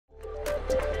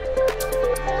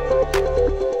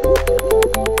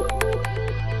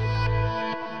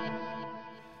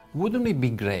Wouldn't it be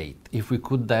great if we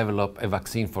could develop a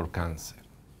vaccine for cancer?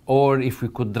 Or if we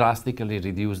could drastically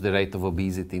reduce the rate of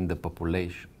obesity in the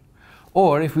population?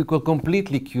 Or if we could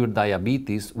completely cure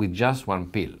diabetes with just one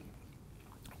pill?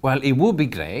 Well, it would be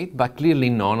great, but clearly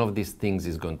none of these things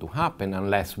is going to happen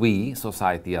unless we,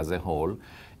 society as a whole,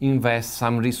 invest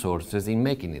some resources in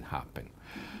making it happen.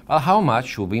 Well, how much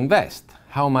should we invest?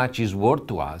 How much is worth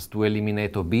to us to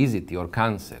eliminate obesity or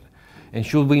cancer? And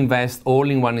should we invest all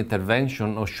in one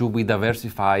intervention, or should we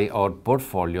diversify our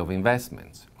portfolio of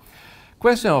investments?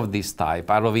 Questions of this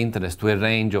type are of interest to a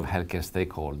range of healthcare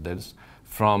stakeholders,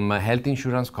 from health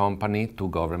insurance companies to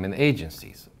government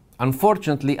agencies.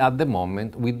 Unfortunately, at the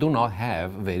moment, we do not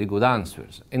have very good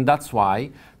answers, and that's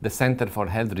why the Center for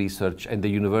Health Research at the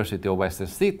University of Western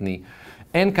Sydney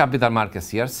and Capital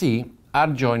Markets CRC are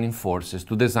joining forces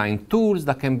to design tools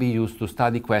that can be used to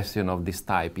study questions of this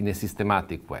type in a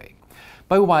systematic way.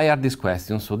 But why are these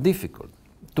questions so difficult?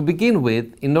 To begin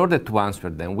with, in order to answer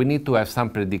them, we need to have some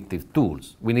predictive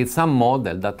tools. We need some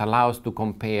model that allows to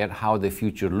compare how the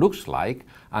future looks like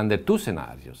under two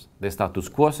scenarios: the status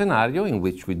quo scenario, in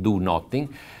which we do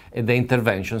nothing, and the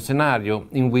intervention scenario,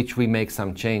 in which we make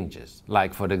some changes,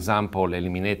 like, for example,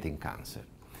 eliminating cancer.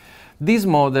 This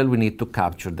model, we need to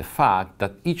capture the fact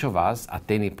that each of us,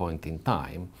 at any point in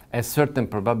time, has certain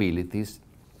probabilities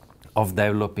of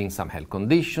developing some health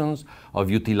conditions, of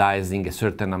utilizing a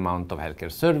certain amount of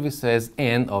healthcare services,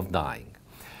 and of dying.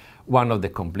 One of the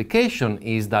complications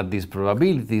is that these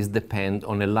probabilities depend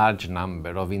on a large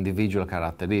number of individual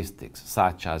characteristics,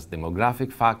 such as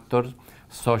demographic factors,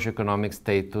 socioeconomic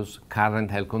status,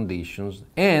 current health conditions,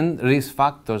 and risk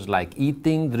factors like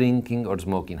eating, drinking, or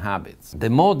smoking habits. The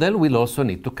model will also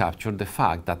need to capture the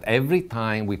fact that every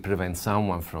time we prevent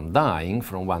someone from dying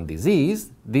from one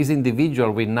disease, this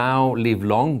individual will now live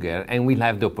longer and will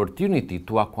have the opportunity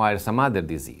to acquire some other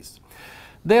disease.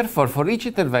 Therefore, for each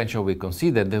intervention we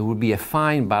consider, there will be a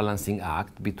fine balancing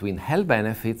act between health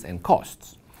benefits and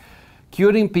costs.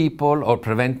 Curing people or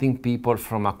preventing people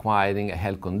from acquiring a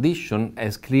health condition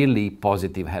has clearly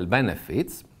positive health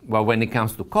benefits, but when it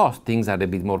comes to cost, things are a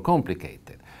bit more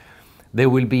complicated. There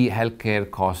will be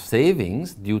healthcare cost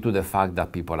savings due to the fact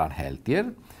that people are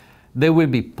healthier. There will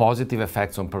be positive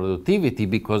effects on productivity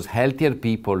because healthier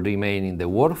people remain in the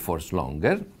workforce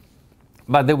longer.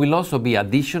 But there will also be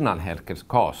additional healthcare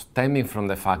costs stemming from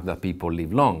the fact that people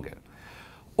live longer.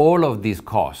 All of these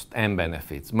costs and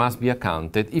benefits must be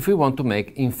accounted if we want to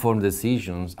make informed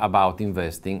decisions about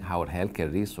investing our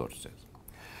healthcare resources.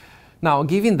 Now,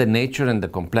 given the nature and the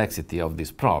complexity of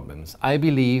these problems, I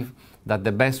believe that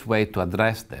the best way to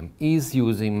address them is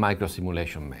using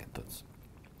microsimulation methods.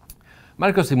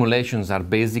 Microsimulations are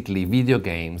basically video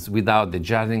games without the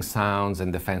jarring sounds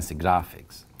and the fancy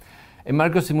graphics. A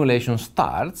microsimulation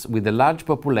starts with a large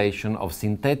population of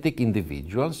synthetic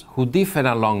individuals who differ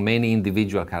along many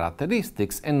individual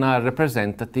characteristics and are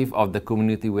representative of the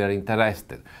community we are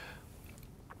interested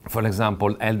in. For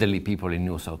example, elderly people in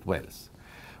New South Wales.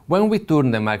 When we turn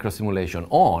the microsimulation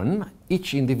on,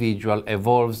 each individual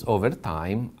evolves over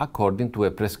time according to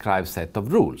a prescribed set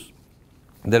of rules,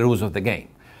 the rules of the game.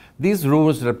 These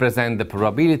rules represent the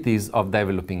probabilities of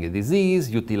developing a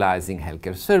disease, utilizing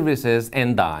healthcare services,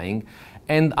 and dying,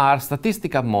 and are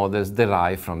statistical models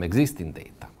derived from existing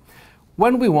data.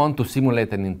 When we want to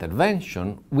simulate an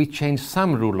intervention, we change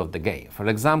some rule of the game. For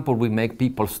example, we make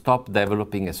people stop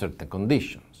developing a certain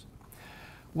conditions.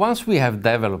 Once we have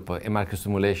developed a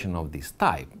microsimulation of this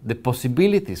type, the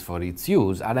possibilities for its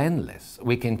use are endless.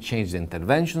 We can change the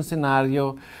intervention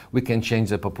scenario, we can change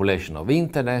the population of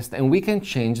interest, and we can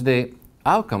change the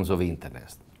outcomes of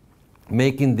interest,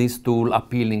 making this tool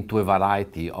appealing to a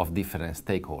variety of different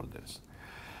stakeholders.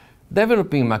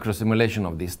 Developing microsimulation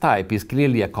of this type is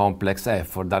clearly a complex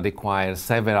effort that requires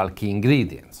several key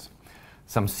ingredients.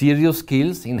 Some serious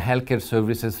skills in healthcare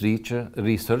services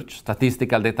research,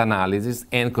 statistical data analysis,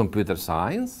 and computer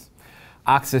science,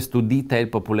 access to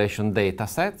detailed population data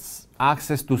sets,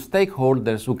 access to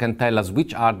stakeholders who can tell us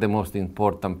which are the most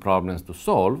important problems to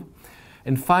solve,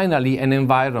 and finally, an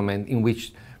environment in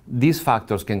which these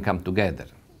factors can come together.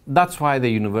 That's why the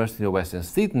University of Western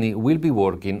Sydney will be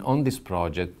working on this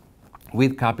project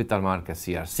with Capital Markets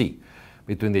CRC.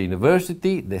 Between the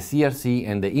university, the CRC,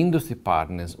 and the industry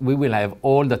partners, we will have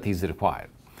all that is required.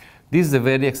 This is a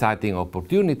very exciting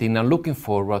opportunity, and I'm looking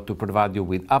forward to provide you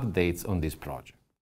with updates on this project.